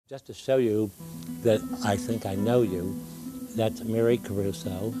Just to show you that I think I know you, that's Mary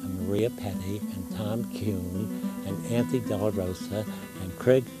Caruso and Maria Petty and Tom Kuhn and Anthony Della Rosa and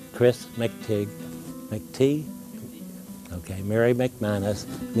Chris McTee, okay, Mary McManus,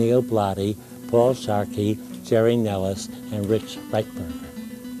 Neil Blotti, Paul Sharkey, Jerry Nellis, and Rich Reitberger.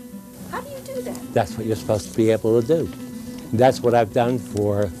 How do you do that? That's what you're supposed to be able to do. That's what I've done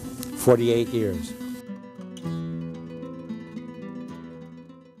for 48 years.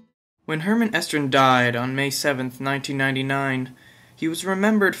 When Herman Estrin died on May 7, 1999, he was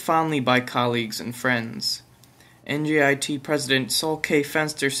remembered fondly by colleagues and friends. NJIT President Saul K.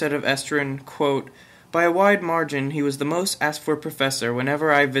 Fenster said of Estrin, quote, "By a wide margin, he was the most asked-for professor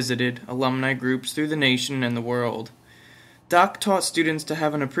whenever I visited alumni groups through the nation and the world. Doc taught students to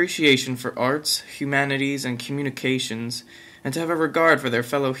have an appreciation for arts, humanities, and communications, and to have a regard for their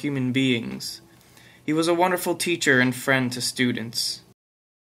fellow human beings. He was a wonderful teacher and friend to students."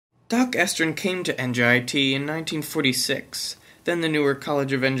 Doc Estrin came to NJIT in 1946, then the Newark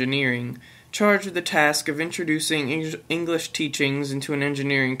College of Engineering, charged with the task of introducing English teachings into an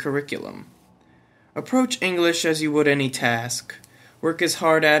engineering curriculum. Approach English as you would any task. Work as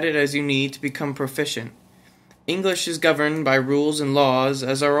hard at it as you need to become proficient. English is governed by rules and laws,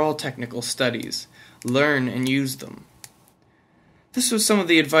 as are all technical studies. Learn and use them. This was some of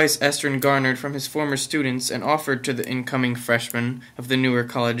the advice Estrin garnered from his former students and offered to the incoming freshmen of the Newark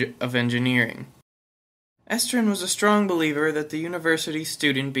College of Engineering. Estrin was a strong believer that the university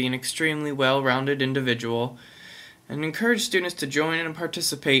student be an extremely well-rounded individual and encouraged students to join and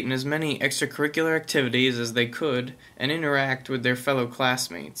participate in as many extracurricular activities as they could and interact with their fellow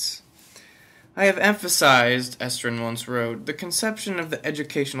classmates. "I have emphasized," Estrin once wrote, "the conception of the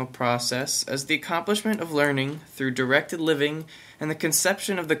educational process as the accomplishment of learning through directed living and the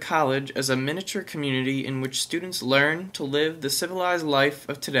conception of the college as a miniature community in which students learn to live the civilized life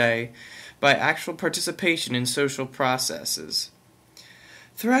of today by actual participation in social processes."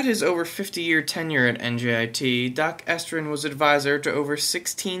 Throughout his over 50-year tenure at NJIT, Doc Estrin was advisor to over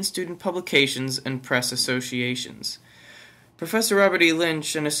 16 student publications and press associations. Professor Robert E.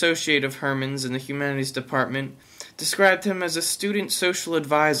 Lynch, an associate of Herman's in the Humanities Department, described him as a student social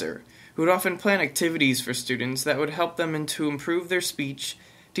advisor who would often plan activities for students that would help them to improve their speech,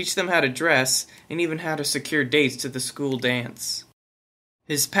 teach them how to dress, and even how to secure dates to the school dance.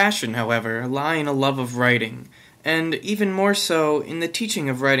 His passion, however, lay in a love of writing, and even more so in the teaching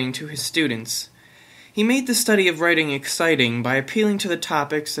of writing to his students. He made the study of writing exciting by appealing to the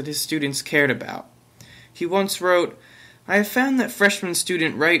topics that his students cared about. He once wrote, "I have found that freshmen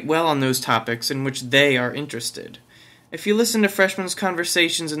students write well on those topics in which they are interested. If you listen to freshmen's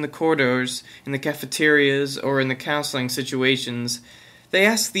conversations in the corridors, in the cafeterias, or in the counseling situations, they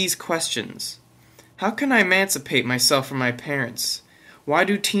ask these questions. How can I emancipate myself from my parents? Why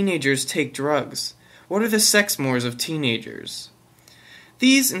do teenagers take drugs? What are the sex mores of teenagers?"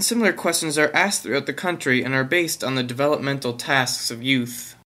 These and similar questions are asked throughout the country and are based on the developmental tasks of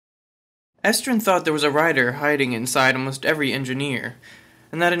youth. Estrin thought there was a writer hiding inside almost every engineer,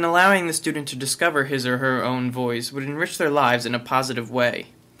 and that in allowing the student to discover his or her own voice would enrich their lives in a positive way.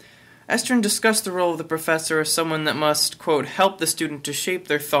 Estrin discussed the role of the professor as someone that must, quote, help the student to shape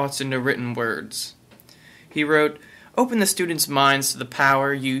their thoughts into written words. He wrote, "Open the students' minds to the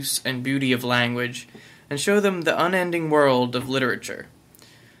power, use, and beauty of language, and show them the unending world of literature.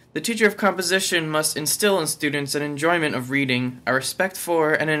 The teacher of composition must instill in students an enjoyment of reading, a respect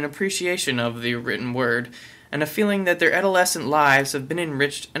for and an appreciation of the written word, and a feeling that their adolescent lives have been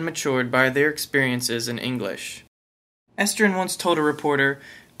enriched and matured by their experiences in English." Estrin once told a reporter,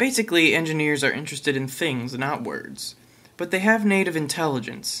 "Basically, engineers are interested in things, not words. But they have native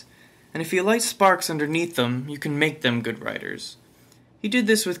intelligence, and if you light sparks underneath them, you can make them good writers." He did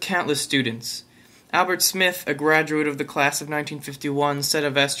this with countless students. Albert Smith, a graduate of the class of 1951, said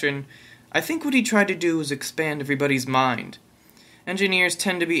of Estrin, "I think what he tried to do was expand everybody's mind. Engineers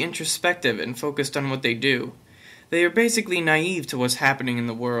tend to be introspective and focused on what they do. They are basically naive to what's happening in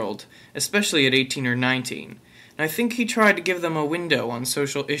the world, especially at 18 or 19, and I think he tried to give them a window on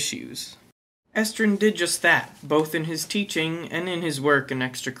social issues." Estrin did just that, both in his teaching and in his work in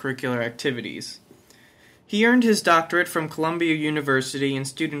extracurricular activities. He earned his doctorate from Columbia University in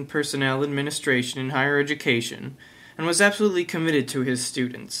Student Personnel Administration in Higher Education, and was absolutely committed to his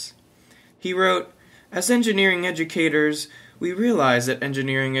students. He wrote, "As engineering educators, we realize that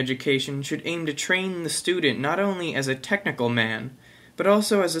engineering education should aim to train the student not only as a technical man, but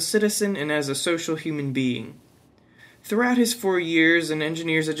also as a citizen and as a social human being. Throughout his 4 years, an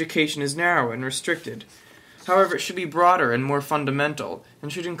engineer's education is narrow and restricted. However, it should be broader and more fundamental,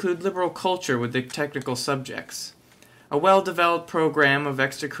 and should include liberal culture with the technical subjects. A well-developed program of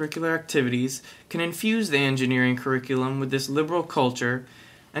extracurricular activities can infuse the engineering curriculum with this liberal culture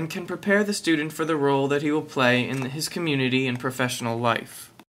and can prepare the student for the role that he will play in his community and professional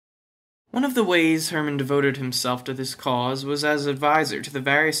life. One of the ways Herman devoted himself to this cause was as advisor to the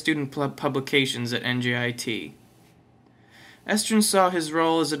various student publications at NJIT. Estrin saw his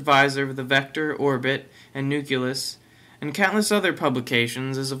role as advisor of the Vector, Orbit, and Nucleus, and countless other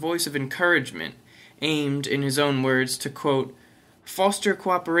publications as a voice of encouragement aimed, in his own words, to, quote, foster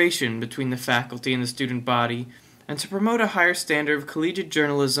cooperation between the faculty and the student body, and to promote a higher standard of collegiate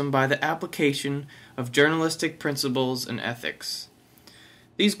journalism by the application of journalistic principles and ethics.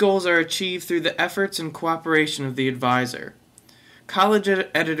 These goals are achieved through the efforts and cooperation of the advisor. College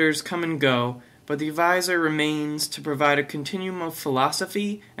editors come and go, but the advisor remains to provide a continuum of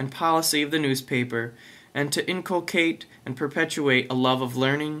philosophy and policy of the newspaper, and to inculcate and perpetuate a love of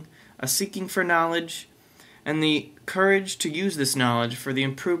learning, a seeking for knowledge, and the courage to use this knowledge for the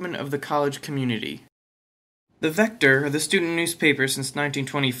improvement of the college community. The Vector, the student newspaper since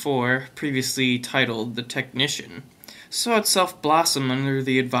 1924, previously titled The Technician, saw itself blossom under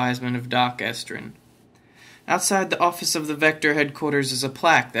the advisement of Doc Estrin. Outside the office of the Vector headquarters is a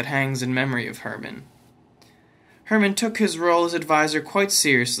plaque that hangs in memory of Herman. Herman took his role as advisor quite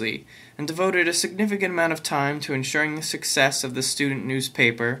seriously and devoted a significant amount of time to ensuring the success of the student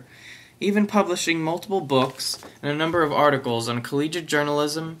newspaper, even publishing multiple books and a number of articles on collegiate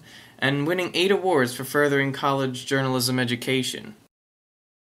journalism and winning 8 awards for furthering college journalism education.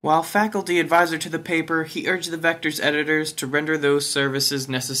 While faculty advisor to the paper, he urged the Vector's editors to render those services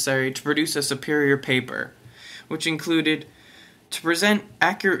necessary to produce a superior paper, which included to present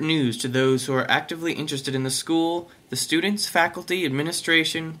accurate news to those who are actively interested in the school, the students, faculty,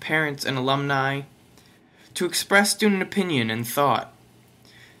 administration, parents, and alumni, to express student opinion and thought,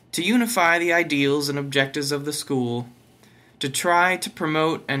 to unify the ideals and objectives of the school, to try to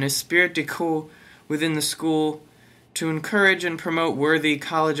promote an esprit de corps within the school, to encourage and promote worthy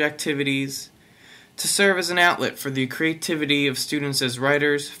college activities, to serve as an outlet for the creativity of students as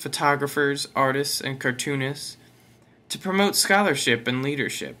writers, photographers, artists, and cartoonists, to promote scholarship and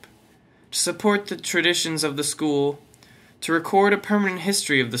leadership, to support the traditions of the school, to record a permanent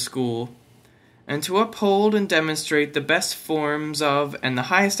history of the school, and to uphold and demonstrate the best forms of and the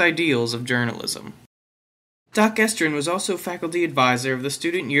highest ideals of journalism. Doc Estrin was also faculty advisor of the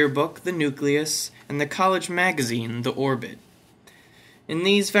student yearbook, The Nucleus, and the college magazine, The Orbit. In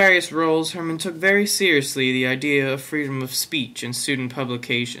these various roles, Herman took very seriously the idea of freedom of speech in student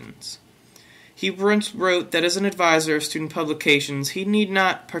publications. He once wrote that as an advisor of student publications, he need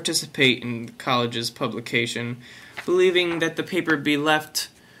not participate in the college's publication, believing that the paper be left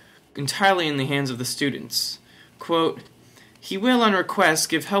entirely in the hands of the students. Quote, he will, on request,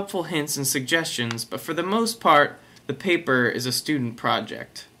 give helpful hints and suggestions, but for the most part, the paper is a student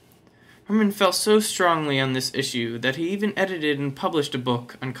project. Herman felt so strongly on this issue that he even edited and published a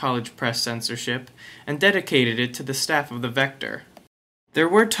book on college press censorship and dedicated it to the staff of the Vector. There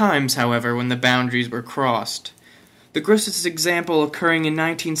were times, however, when the boundaries were crossed. The grossest example occurring in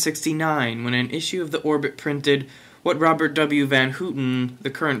 1969, when an issue of the Orbit printed what Robert W. Van Houten,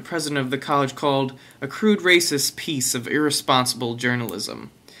 the current president of the college, called a crude racist piece of irresponsible journalism,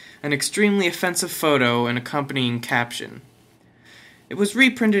 an extremely offensive photo and accompanying caption. It was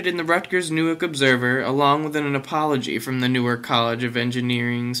reprinted in the Rutgers Newark Observer, along with an apology from the Newark College of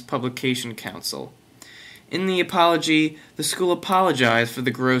Engineering's Publication Council. In the apology, the school apologized for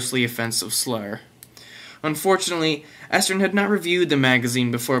the grossly offensive slur. Unfortunately, Estrin had not reviewed the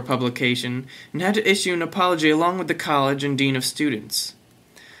magazine before publication and had to issue an apology along with the college and dean of students.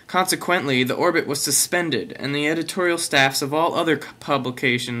 Consequently, the Orbit was suspended, and the editorial staffs of all other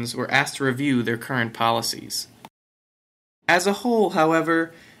publications were asked to review their current policies. As a whole,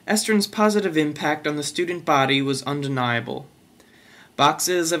 however, Estrin's positive impact on the student body was undeniable.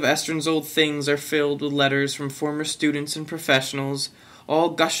 Boxes of Estrin's old things are filled with letters from former students and professionals, all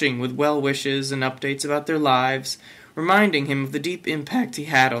gushing with well wishes and updates about their lives, reminding him of the deep impact he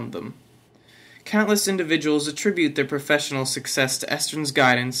had on them. Countless individuals attribute their professional success to Estrin's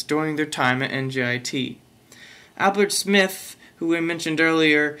guidance during their time at NJIT. Albert Smith, who we mentioned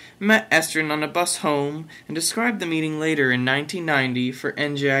earlier, met Estrin on a bus home and described the meeting later in 1990 for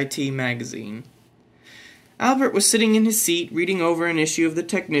NJIT magazine. Albert was sitting in his seat reading over an issue of The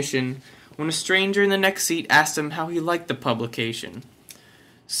Technician when a stranger in the next seat asked him how he liked the publication.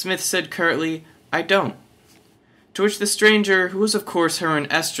 Smith said curtly, "I don't." To which the stranger, who was of course Herman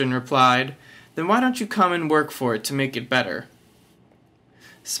Estrin, replied, "Then why don't you come and work for it to make it better?"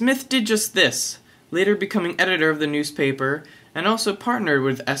 Smith did just this, later becoming editor of the newspaper, and also partnered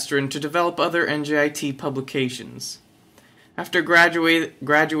with Estrin to develop other NJIT publications. After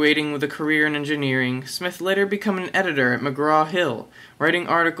graduating with a career in engineering, Smith later became an editor at McGraw-Hill, writing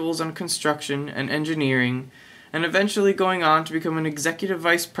articles on construction and engineering, and eventually going on to become an executive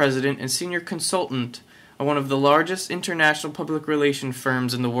vice president and senior consultant at one of the largest international public relations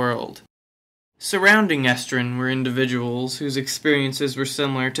firms in the world. Surrounding Estrin were individuals whose experiences were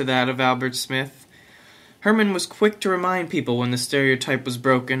similar to that of Albert Smith. Herman was quick to remind people when the stereotype was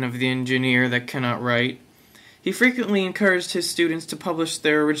broken of the engineer that cannot write. He frequently encouraged his students to publish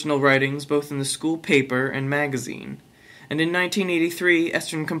their original writings both in the school paper and magazine. And in 1983,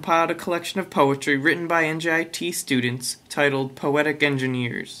 Estrin compiled a collection of poetry written by NJIT students titled Poetic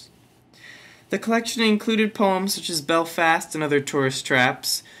Engineers. The collection included poems such as Belfast and Other Tourist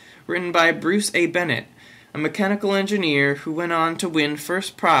Traps, written by Bruce A. Bennett, a mechanical engineer who went on to win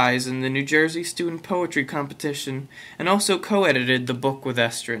first prize in the New Jersey Student Poetry Competition and also co-edited the book with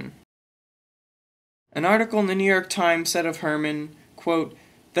Estrin. An article in the New York Times said of Herman, quote,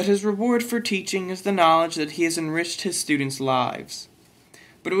 that his reward for teaching is the knowledge that he has enriched his students' lives.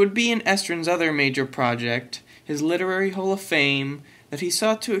 But it would be in Estrin's other major project, his Literary Hall of Fame, that he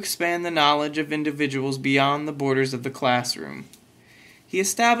sought to expand the knowledge of individuals beyond the borders of the classroom. He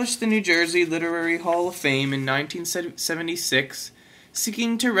established the New Jersey Literary Hall of Fame in 1976,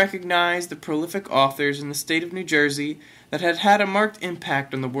 seeking to recognize the prolific authors in the state of New Jersey that had had a marked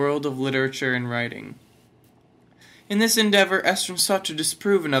impact on the world of literature and writing. In this endeavor, Estrin sought to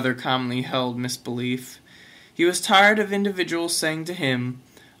disprove another commonly held misbelief. He was tired of individuals saying to him,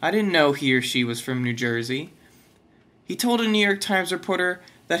 "I didn't know he or she was from New Jersey." He told a New York Times reporter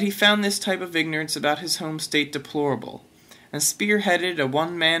that he found this type of ignorance about his home state deplorable, and spearheaded a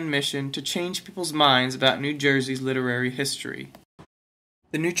one-man mission to change people's minds about New Jersey's literary history.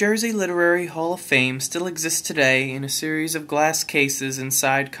 The New Jersey Literary Hall of Fame still exists today in a series of glass cases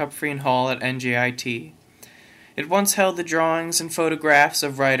inside Kupfrian Hall at NJIT. It once held the drawings and photographs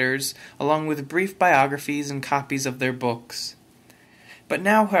of writers, along with brief biographies and copies of their books. But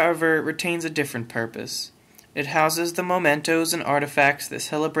now, however, it retains a different purpose. It houses the mementos and artifacts that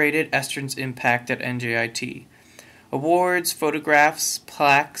celebrated Estrin's impact at NJIT. Awards, photographs,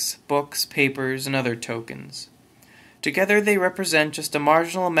 plaques, books, papers, and other tokens. Together they represent just a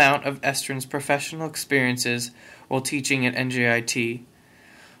marginal amount of Estrin's professional experiences while teaching at NJIT.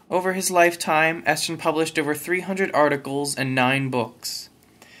 Over his lifetime, Estrin published over 300 articles and 9 books.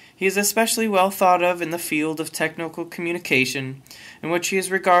 He is especially well thought of in the field of technical communication, in which he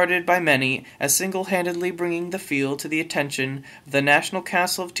is regarded by many as single-handedly bringing the field to the attention of the National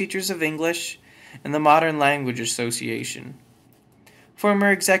Council of Teachers of English and the Modern Language Association.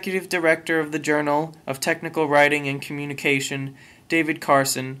 Former executive director of the Journal of Technical Writing and Communication, David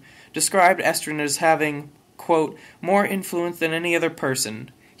Carson, described Estrin as having, quote, more influence than any other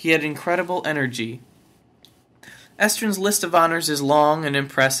person. He had incredible energy. Estrin's list of honors is long and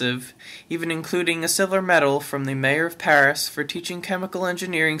impressive, even including a silver medal from the Mayor of Paris for teaching chemical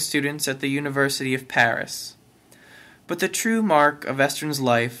engineering students at the University of Paris. But the true mark of Estrin's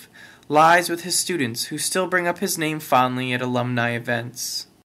life lies with his students who still bring up his name fondly at alumni events.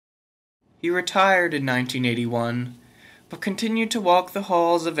 He retired in 1981, but continued to walk the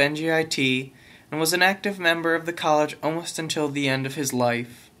halls of NJIT and was an active member of the college almost until the end of his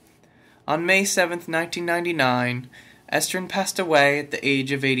life. On May 7, 1999, Estrin passed away at the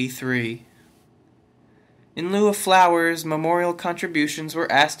age of 83. In lieu of flowers, memorial contributions were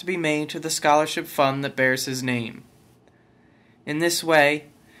asked to be made to the scholarship fund that bears his name. In this way,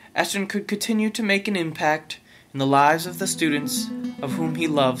 Estrin could continue to make an impact in the lives of the students of whom he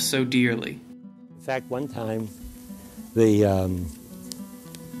loved so dearly. In fact, one time, the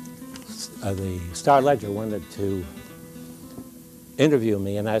Star-Ledger wanted to interview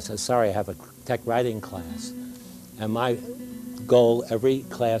me, and I said, sorry, I have a tech writing class. And my goal, every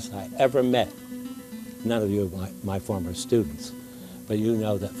class I ever met, none of you are my former students, but you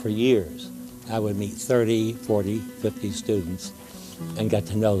know that for years I would meet 30, 40, 50 students and get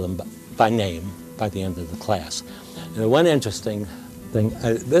to know them by name by the end of the class. And the one interesting thing,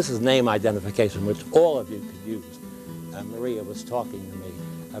 this is name identification, which all of you could use. Maria was talking to me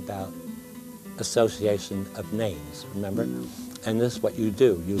about association of names, remember? And this is what you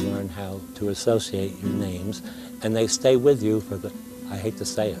do. You learn how to associate your names, and they stay with you for the, I hate to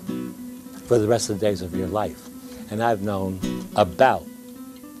say it, for the rest of the days of your life. And I've known about,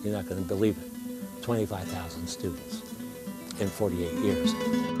 you're not going to believe it, 25,000 students in 48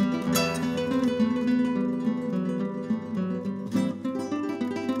 years.